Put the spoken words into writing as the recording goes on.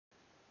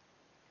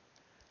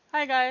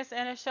Hi guys,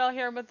 Anichelle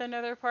here with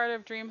another part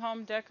of Dream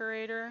Home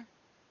Decorator. I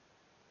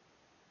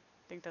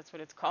think that's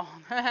what it's called.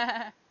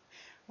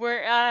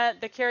 We're at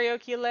the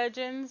Karaoke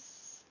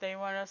Legends. They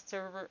want us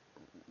to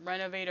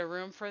renovate a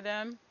room for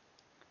them.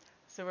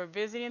 So we're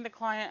visiting the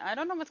client. I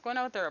don't know what's going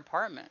on with their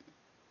apartment.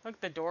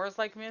 Look, the door's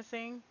like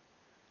missing.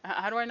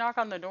 How do I knock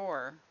on the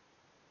door?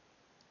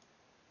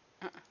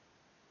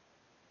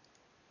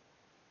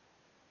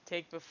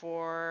 Take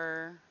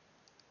before.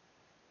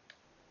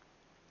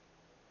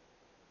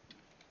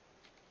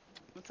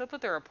 What's up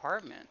with their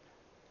apartment?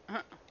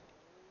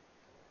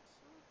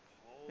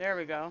 There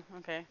we go.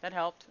 Okay, that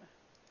helped.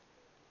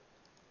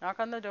 Knock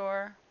on the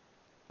door.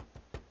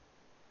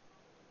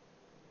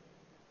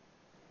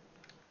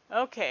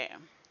 Okay,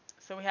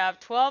 so we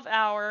have 12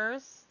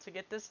 hours to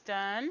get this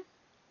done.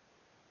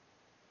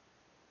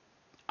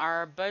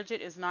 Our budget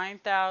is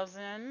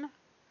 9,000.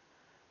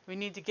 We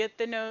need to get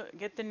to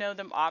know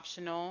them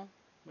optional,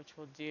 which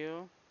we'll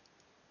do.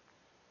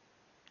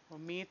 We'll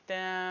meet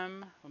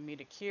them. We'll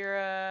meet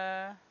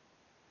Akira.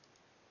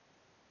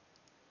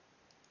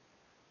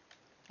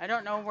 I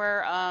don't know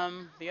where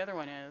the other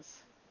one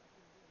is.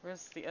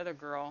 Where's the other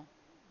girl?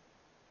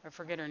 I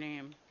forget her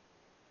name.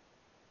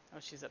 Oh,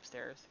 she's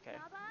upstairs. Okay.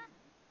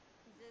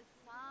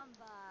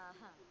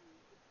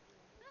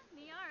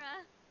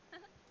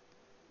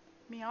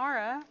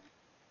 Miara.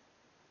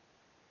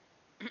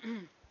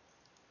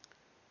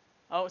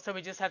 Oh, so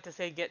we just have to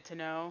say get to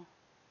know.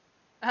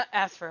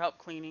 Ask for help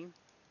cleaning.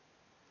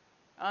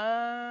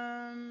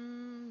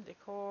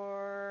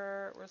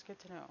 Decor. Where's get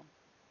to know?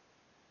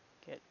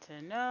 Get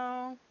to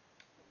know.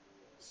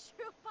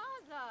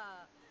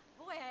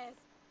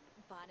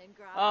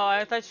 Oh,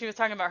 I thought she was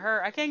talking about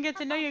her. I can't get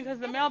to know you because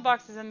the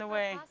mailbox is in the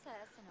way.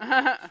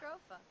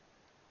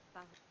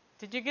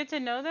 Did you get to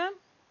know them?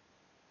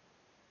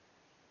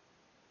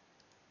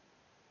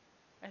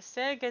 I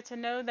said get to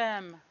know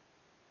them.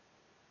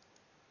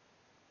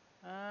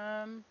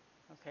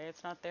 Okay,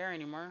 it's not there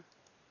anymore.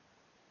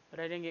 But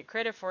I didn't get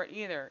credit for it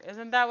either.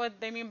 Isn't that what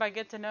they mean by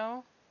get to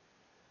know?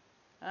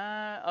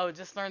 Oh,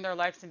 just learn their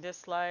likes and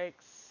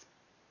dislikes.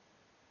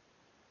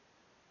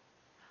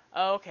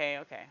 Oh, okay,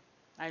 okay.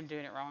 I'm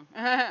doing it wrong.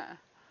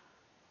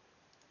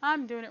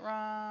 I'm doing it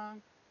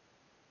wrong.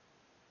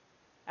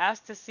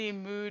 Ask to see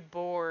mood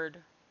board.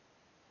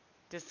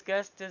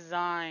 Discuss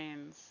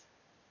designs.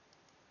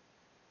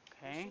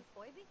 Okay.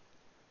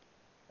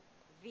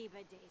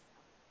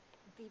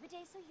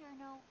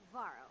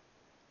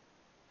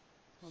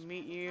 We'll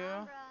meet you.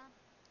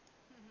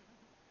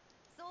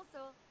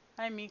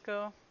 Hi,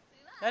 Miko.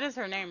 That is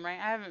her name, right?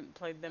 I haven't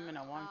played them in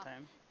a long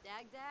time.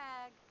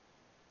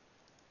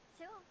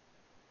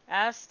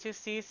 Ask to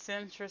see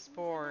Centrist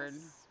board.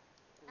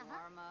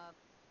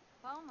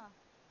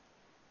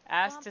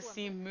 Ask to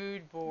see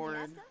mood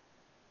board.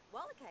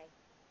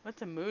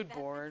 What's a mood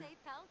board?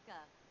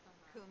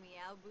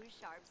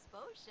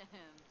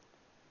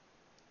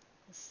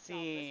 Let's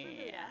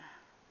see.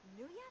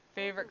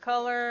 Favorite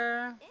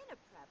color?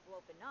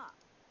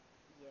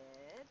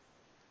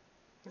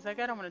 He's like,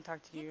 I don't want to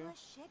talk to you.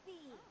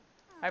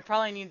 I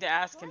probably need to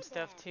ask him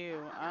stuff too.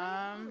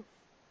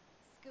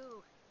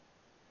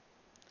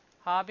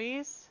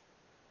 Hobbies?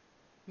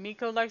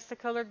 Miko likes the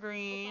color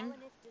green.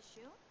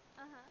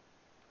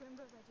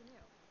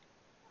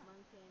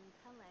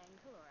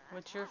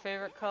 What's your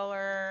favorite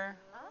color?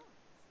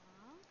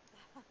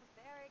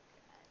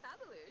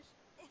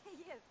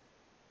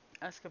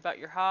 Ask about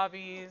your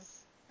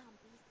hobbies,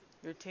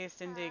 your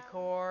taste in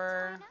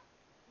decor.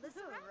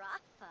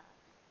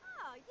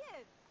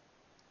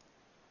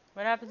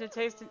 What happened to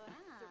taste in...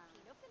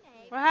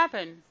 What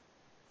happened?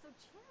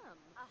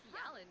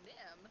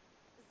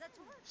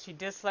 She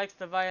dislikes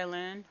the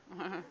violin.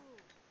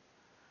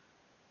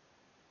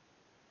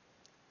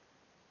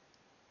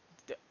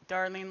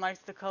 Darlene likes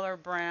the color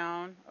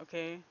brown.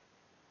 Okay.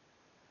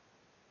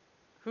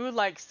 Who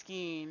likes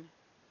skiing?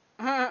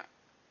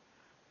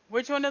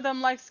 Which one of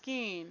them likes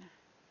skiing?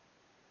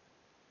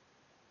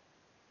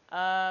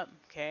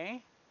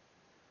 Okay.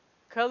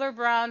 Color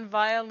brown,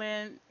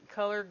 violin,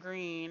 color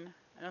green.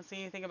 I don't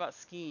see anything about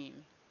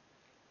skiing.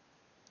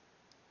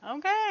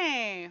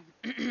 Okay.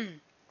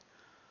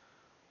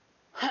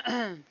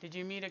 Did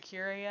you meet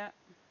Akira yet?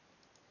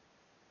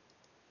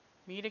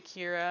 Meet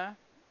Akira.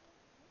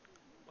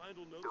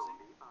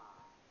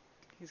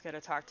 He's got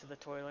to talk to the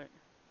toilet.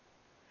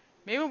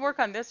 Maybe we'll work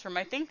on this room.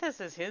 I think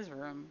this is his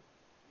room.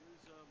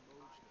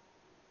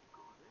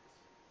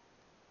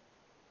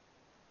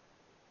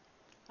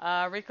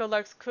 Rico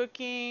likes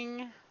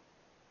cooking.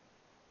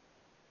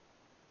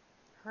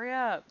 Hurry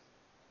up.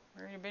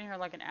 We've already been here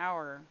like an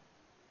hour.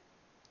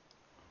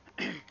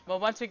 Well,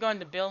 once we go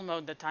into build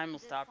mode, the time will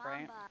stop,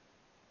 right?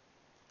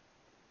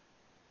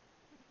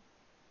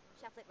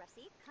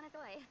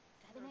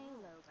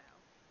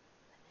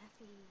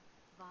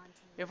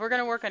 If we're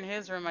going to work on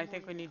his room, I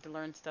think we need to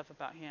learn stuff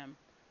about him.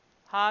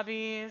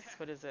 Hobbies.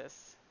 What is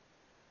this?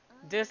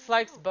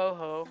 Dislikes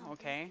boho.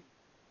 Okay.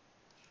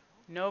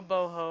 No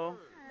boho.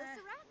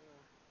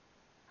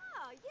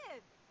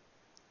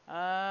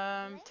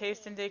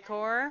 Taste in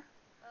decor.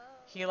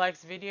 He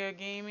likes video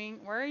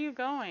gaming. Where are you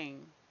going?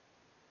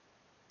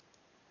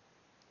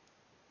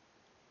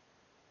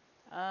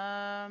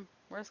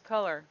 Where's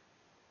color?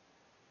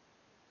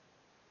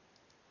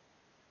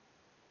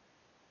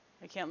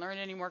 I can't learn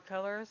any more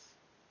colors.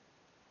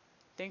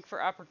 Think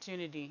for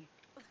opportunity.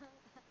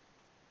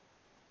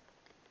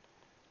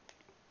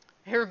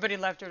 Everybody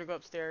left her to go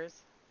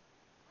upstairs.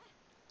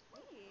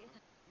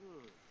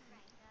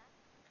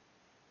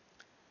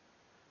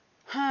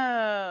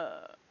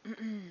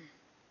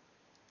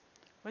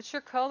 What's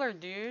your color,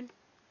 dude?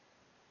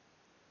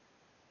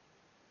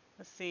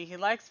 Let's see. He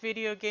likes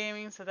video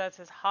gaming, so that's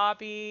his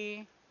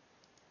hobby.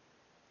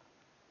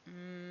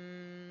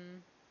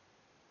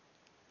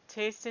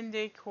 Taste in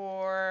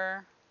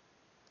decor.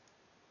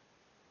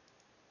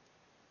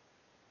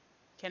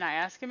 Can I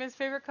ask him his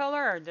favorite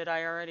color, or did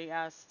I already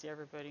ask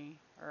everybody?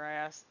 Or I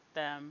asked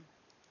them.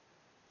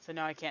 So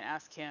now I can't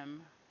ask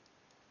him.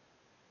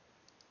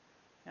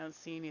 I don't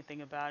see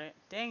anything about it.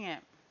 Dang it.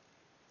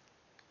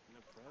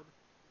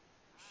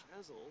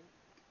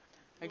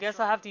 I guess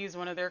I'll have to use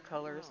one of their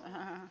colors.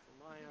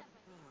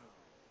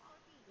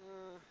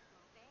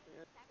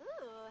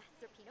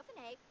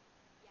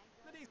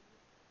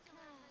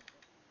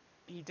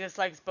 He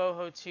dislikes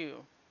boho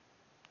too.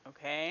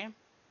 Okay.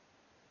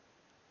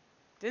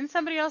 Didn't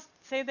somebody else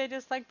say they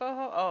dislike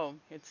boho? Oh,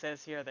 it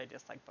says here they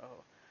dislike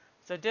boho.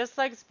 So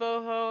dislikes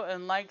boho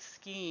and likes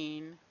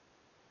skiing.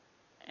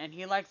 And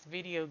he likes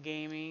video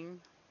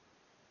gaming.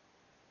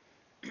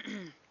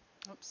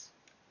 Oops.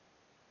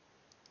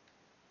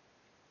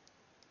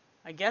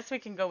 I guess we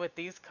can go with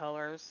these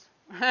colors.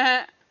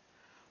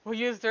 We'll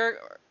use their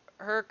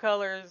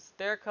colors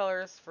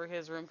for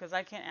his room because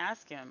I can't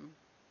ask him.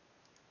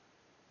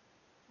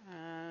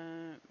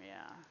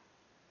 Yeah.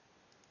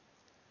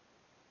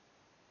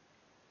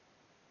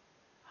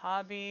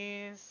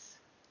 Hobbies.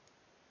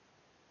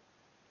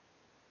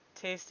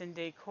 Taste in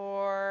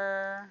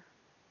decor.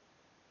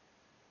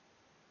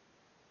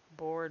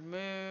 Bored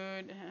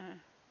mood.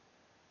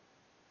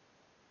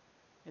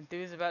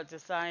 Enthused about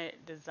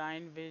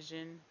design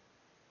vision.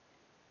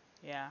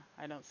 Yeah,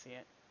 I don't see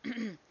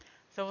it.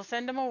 So we'll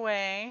send him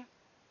away.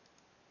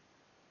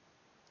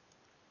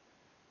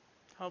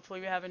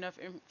 Hopefully we have enough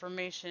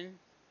information.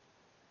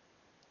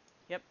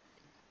 Yep.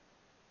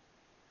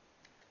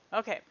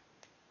 Okay.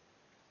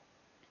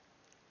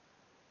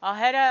 I'll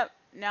head up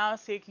now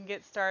so you can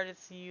get started.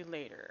 See you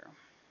later.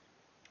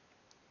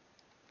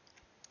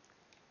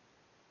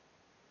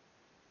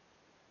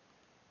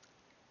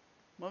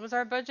 What was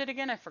our budget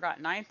again? I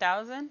forgot.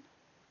 9,000?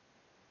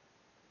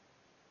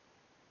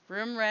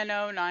 Room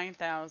reno,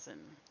 9,000.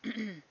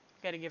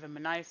 Gotta give him a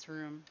nice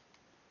room.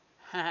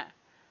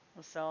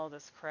 We'll sell all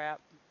this crap.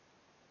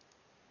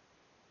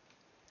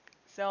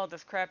 Sell all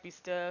this crappy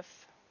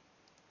stuff.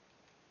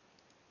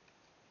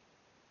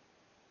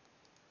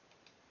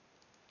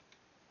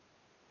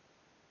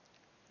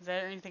 Is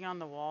there anything on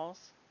the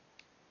walls?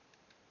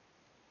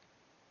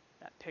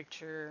 That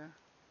picture.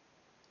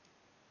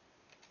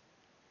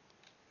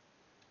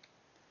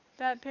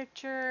 That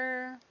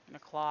picture. And a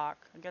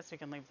clock. I guess we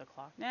can leave the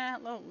clock. Nah,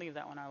 we'll leave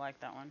that one. I like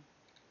that one.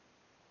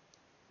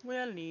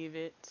 We'll leave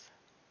it.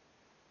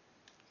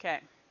 Okay.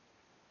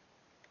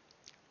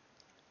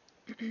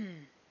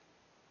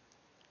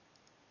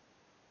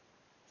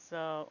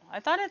 So, I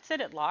thought it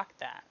said it locked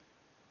that.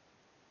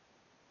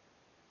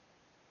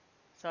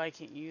 So I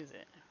can't use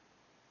it.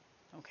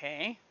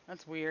 Okay,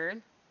 that's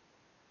weird.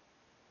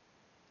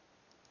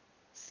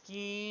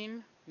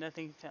 Skiing.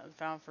 Nothing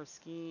found for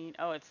skiing.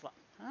 Oh, it's locked.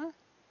 Huh?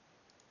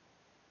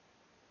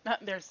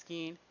 There's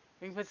skiing.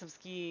 We can put some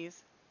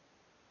skis.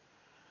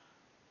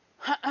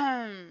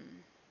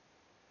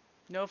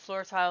 No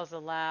floor tiles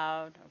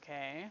allowed.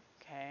 Okay,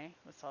 okay.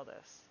 What's all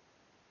this?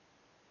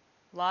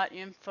 Lot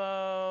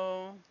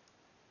info.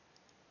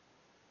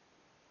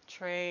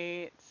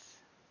 Traits.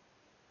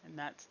 And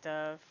that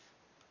stuff.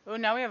 Oh,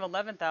 now we have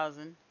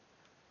 11,000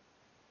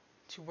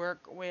 to work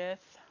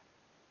with.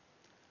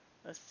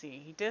 Let's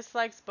see. He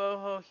dislikes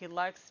boho. He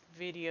likes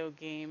video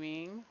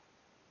gaming.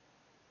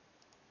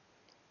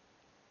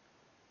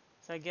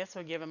 So I guess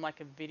we'll give him like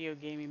a video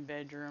gaming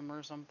bedroom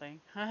or something.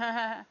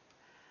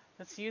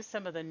 Let's use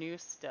some of the new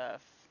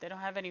stuff. They don't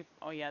have any.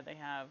 Oh yeah, they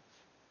have.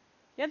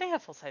 Yeah, they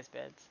have full-size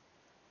beds.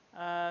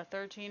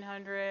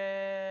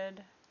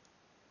 1,300.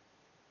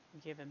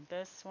 Give him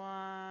this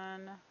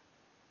one.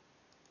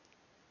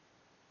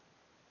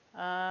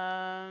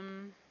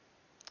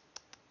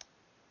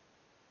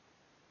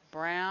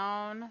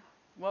 Brown.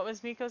 What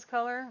was Miko's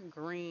color?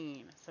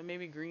 Green. So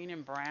maybe green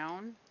and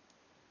brown.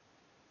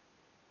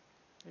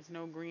 There's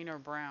no green or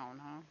brown,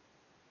 huh?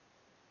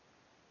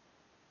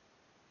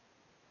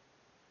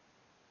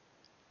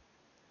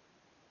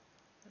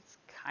 It's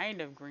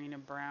kind of green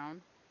and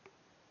brown.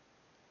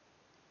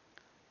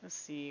 Let's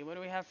see. What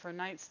do we have for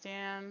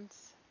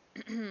nightstands?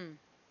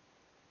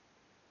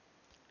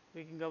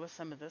 We can go with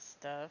some of this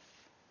stuff.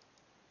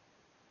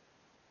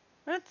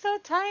 That's so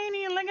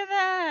tiny. Look at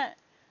that.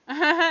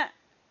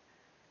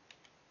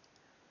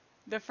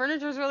 The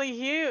furniture's really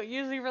huge,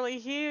 usually really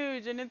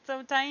huge, and it's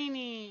so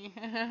tiny.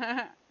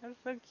 That's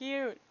so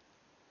cute.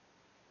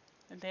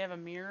 And they have a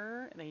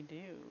mirror? They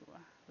do.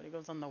 But it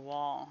goes on the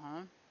wall,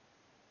 huh?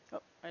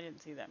 Oh, I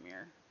didn't see that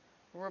mirror.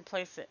 We'll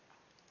replace it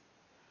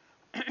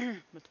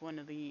with one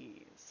of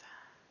these.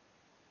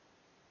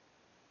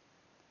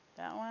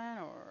 That one,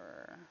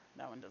 or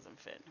that one doesn't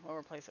fit. We'll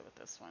replace it with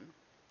this one.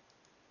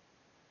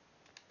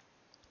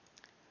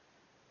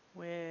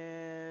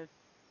 With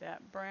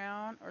that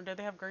brown, or do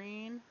they have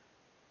green?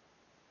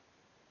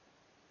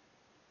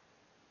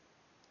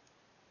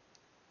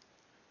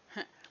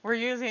 We're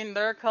using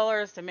their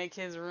colors to make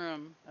his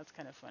room. That's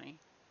kind of funny.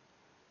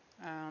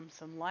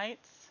 Some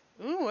lights.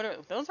 Ooh, what are,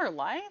 those are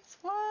lights?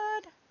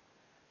 What?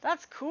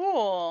 That's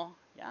cool.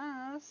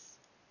 Yes.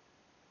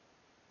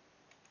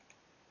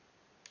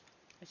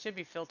 It should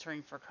be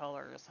filtering for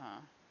colors, huh?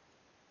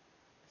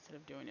 Instead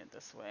of doing it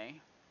this way.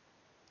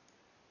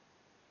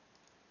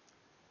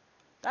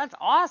 That's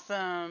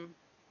awesome.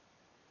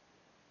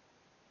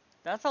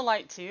 That's a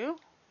light too?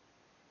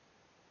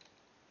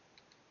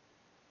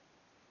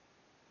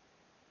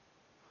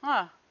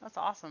 Huh, that's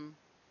awesome.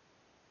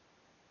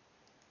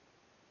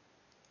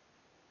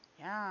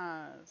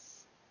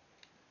 Yes.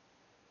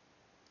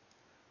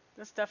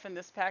 This stuff in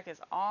this pack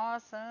is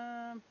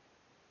awesome.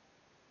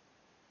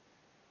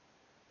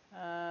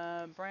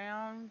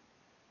 Brown.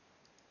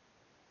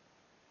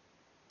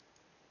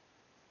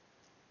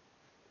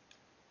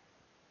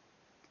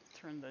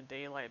 Turn the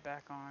daylight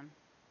back on.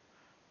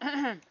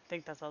 I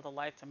think that's all the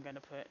lights I'm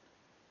gonna put.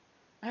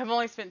 I've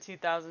only spent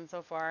 2,000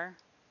 so far.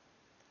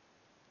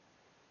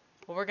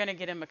 Well, we're gonna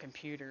get him a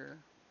computer.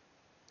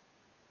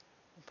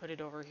 We'll put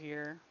it over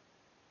here.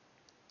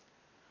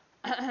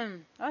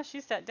 Oh,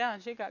 she sat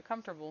down. She got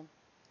comfortable.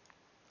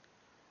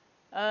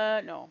 No.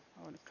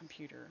 I want a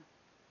computer.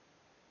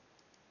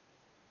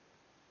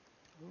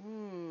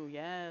 Ooh,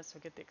 yes.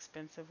 We'll get the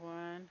expensive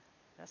one.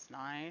 That's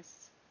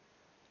nice.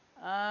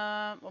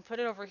 We'll put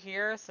it over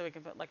here so we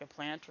can put like a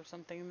plant or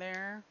something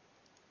there.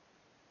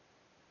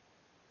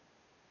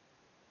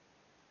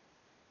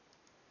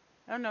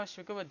 I don't know. Should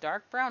we go with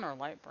dark brown or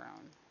light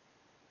brown?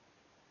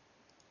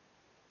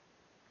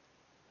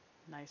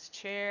 Nice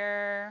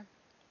chair.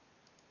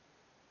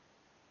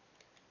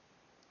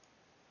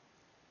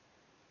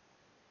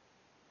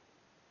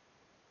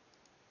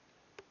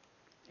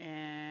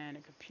 And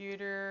a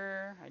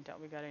computer. I doubt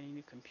we got any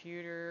new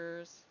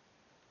computers.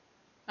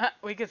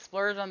 We could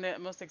splurge on the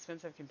most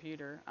expensive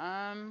computer.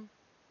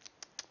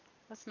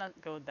 Let's not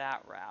go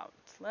that route.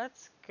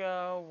 Let's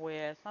go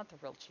with, not the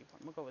real cheap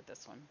one. We'll go with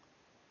this one.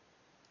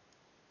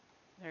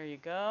 There you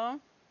go.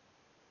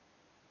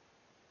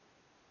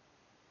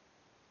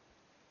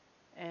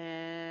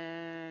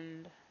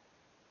 And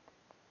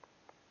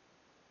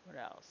what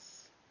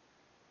else?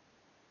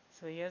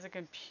 So he has a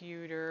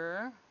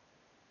computer.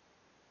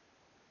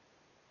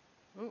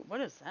 Ooh, what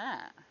is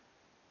that?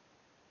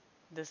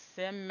 The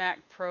Sim Mac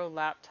Pro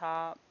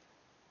laptop.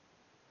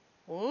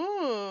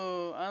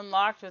 Ooh,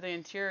 unlocked with the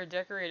interior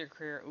decorator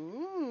career.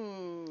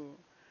 Ooh,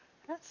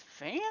 that's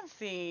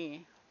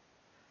fancy.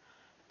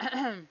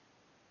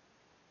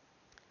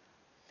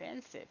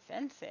 Fancy,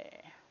 fancy.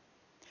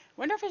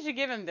 Wonder if I should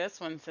give him this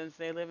one since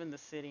they live in the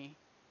city.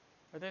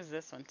 Or there's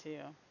this one too.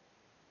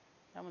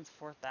 That one's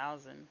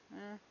 4,000.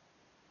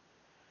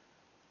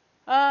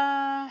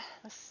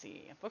 Let's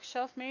see. A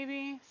bookshelf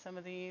maybe? Some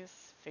of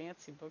these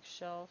fancy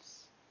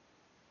bookshelves.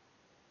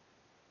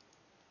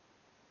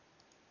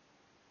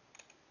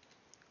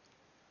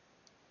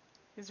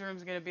 His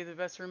room's gonna be the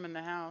best room in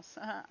the house.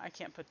 I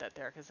can't put that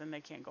there because then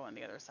they can't go on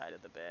the other side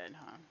of the bed,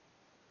 huh?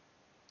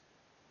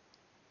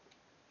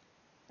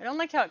 I don't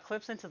like how it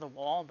clips into the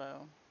wall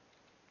though.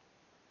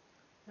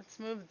 Let's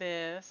move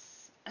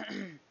this.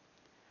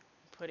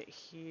 Put it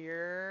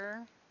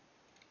here.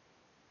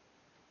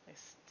 I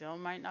still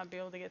might not be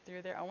able to get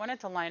through there. I want it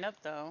to line up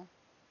though.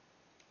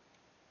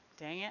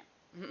 Dang it.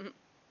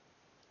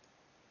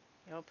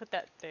 Yeah, I'll put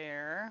that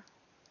there.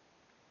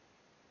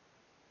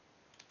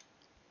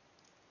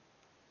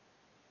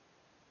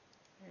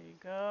 There you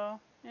go.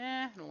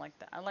 I don't like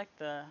that.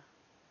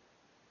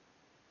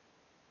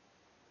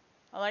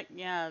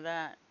 Yeah,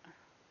 that.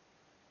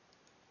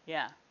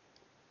 Yeah.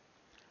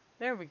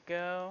 There we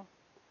go.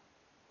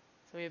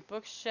 So we have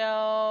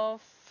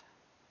bookshelf.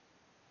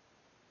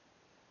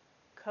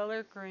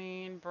 Color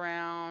green,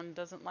 brown.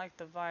 Doesn't like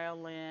the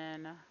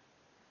violin.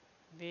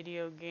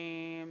 Video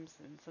games.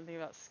 And something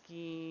about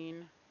skiing.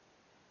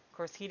 Of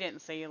course, he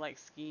didn't say he liked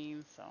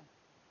skiing, so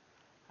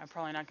I'm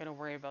probably not going to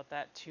worry about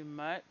that too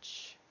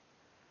much.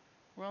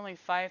 We're only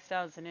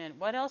 5,000 in.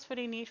 What else would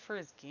he need for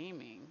his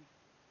gaming?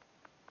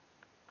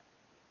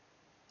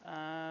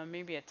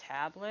 Maybe a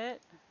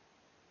tablet.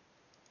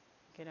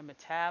 Get him a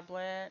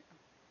tablet.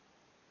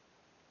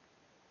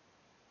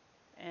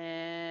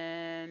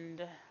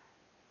 And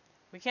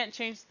we can't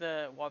change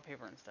the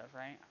wallpaper and stuff,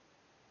 right?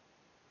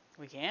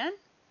 We can?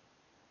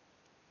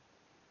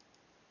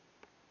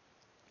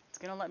 It's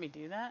gonna let me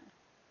do that?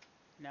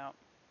 No.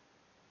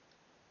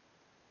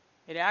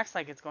 It acts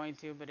like it's going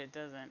to, but it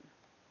doesn't.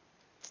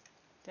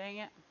 Dang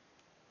it.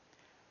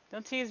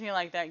 Don't tease me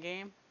like that,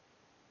 game.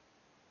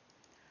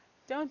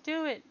 Don't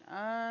do it.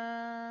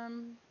 I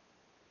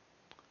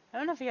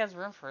don't know if he has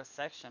room for a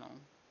sectional.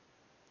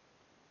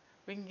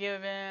 We can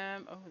give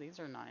him. Oh, these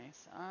are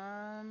nice.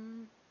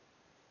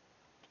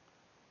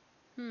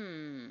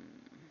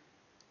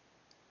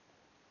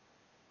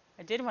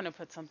 I did want to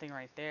put something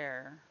right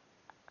there.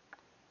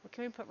 What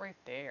can we put right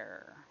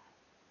there?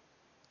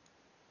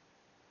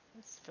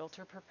 Let's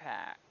filter per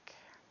pack.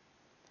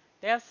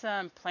 They have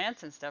some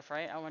plants and stuff,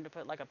 right? I wanted to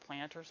put like a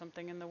plant or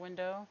something in the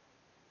window.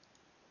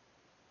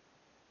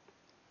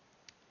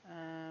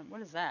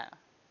 What is that?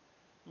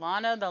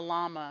 Lana the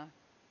llama.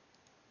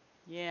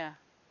 Yeah.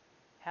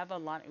 Have a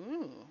lot.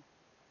 Ooh.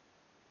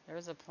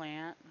 There's a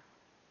plant.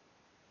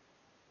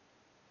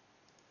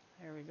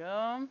 There we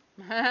go.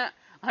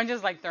 I'm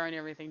just like throwing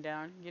everything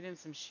down. Get in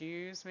some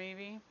shoes,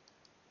 maybe.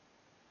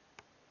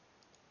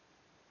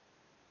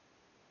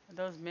 Are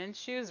those men's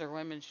shoes or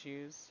women's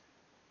shoes?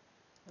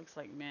 Looks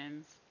like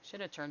men's.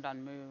 Should have turned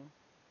on Moo.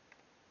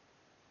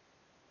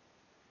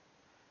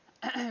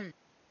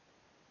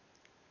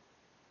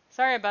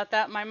 Sorry about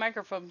that. My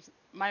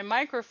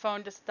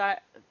microphone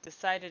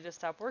decided to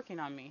stop working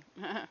on me.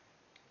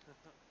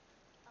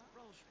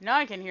 Now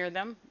I can hear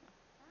them.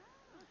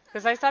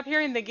 Because I stopped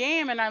hearing the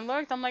game and I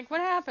looked. I'm like, what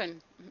happened?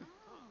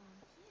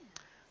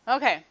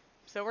 Okay.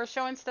 So we're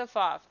showing stuff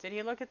off. Did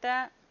he look at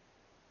that?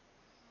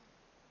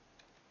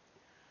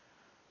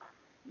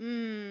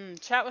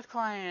 Chat with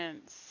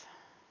clients.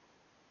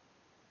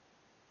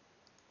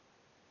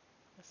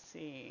 Let's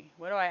see.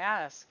 What do I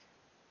ask?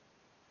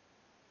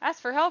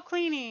 Ask for help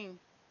cleaning.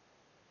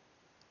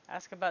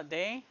 Ask about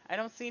day. I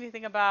don't see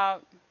anything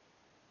about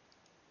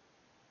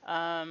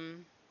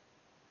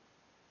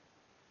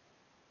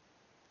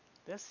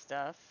this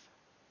stuff.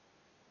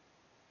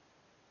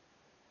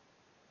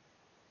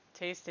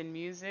 Taste in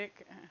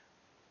music.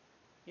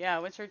 Yeah,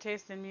 what's your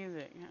taste in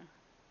music?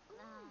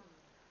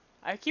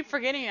 I keep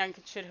forgetting I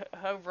should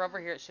hover over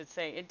here. It should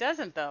say. It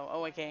doesn't though.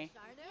 Oh, okay.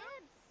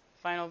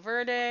 Final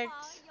verdict.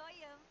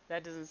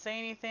 That doesn't say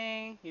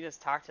anything. You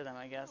just talk to them,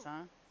 I guess,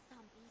 huh?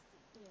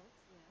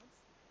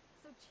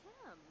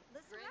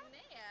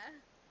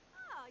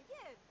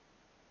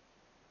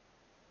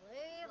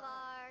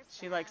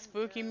 She likes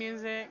spooky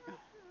music.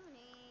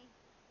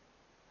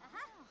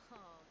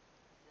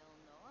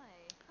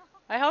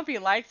 I hope he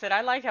likes it.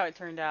 I like how it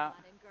turned out.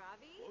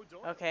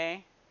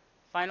 Okay.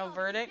 Final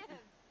verdict.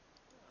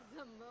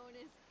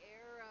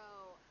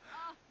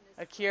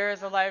 Akira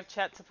is a live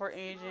chat support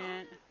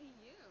agent.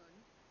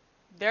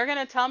 They're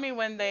gonna tell me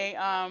when they,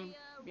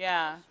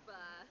 yeah.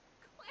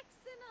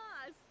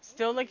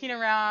 Still looking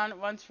around.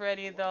 Once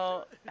ready,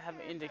 they'll have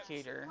an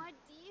indicator.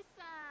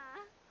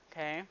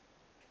 Okay.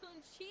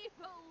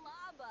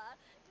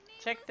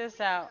 Check this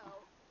out.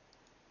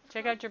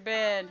 Check out your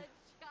bed.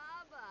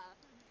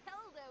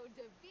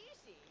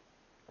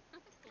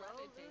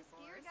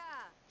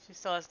 She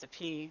still has to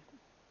pee.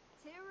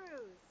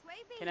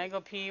 Can I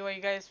go pee while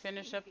you guys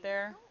finish up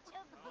there?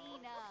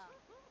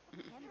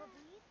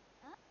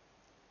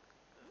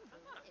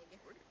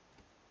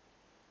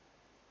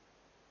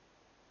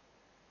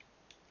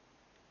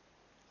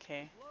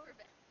 Okay.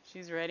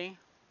 She's ready.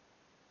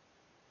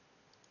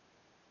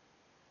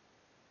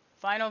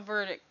 Final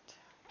verdict.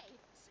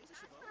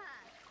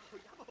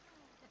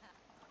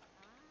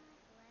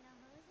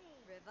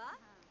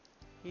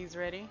 He's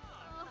ready.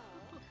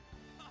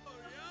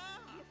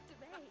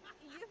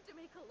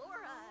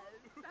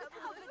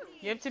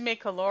 You have to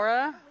make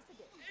Kalora?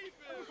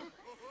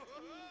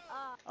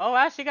 Oh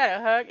wow, she got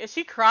a hug. Is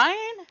she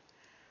crying?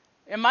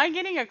 Am I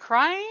getting a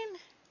crying?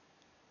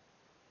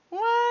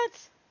 What?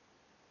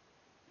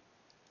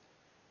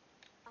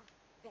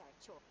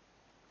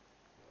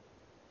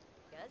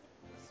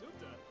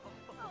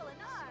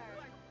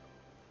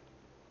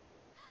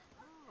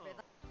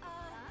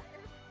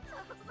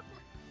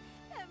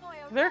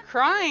 They're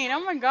crying.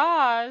 Oh my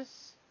gosh.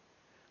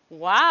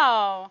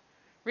 Wow.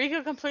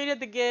 Rico completed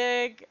the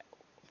gig.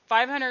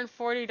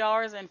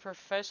 $540 in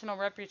professional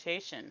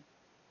reputation.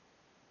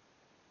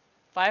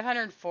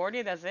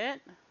 540, that's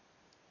it?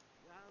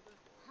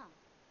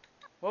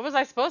 What was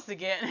I supposed to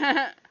get?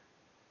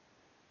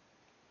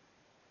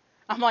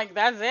 I'm like,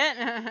 that's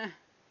it?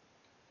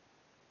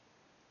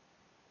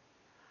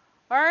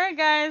 Alright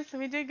guys,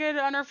 we did good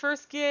on our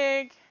first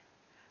gig.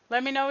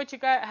 Let me know what you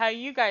got, how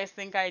you guys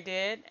think I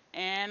did,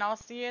 and I'll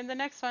see you in the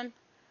next one.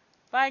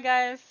 Bye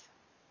guys.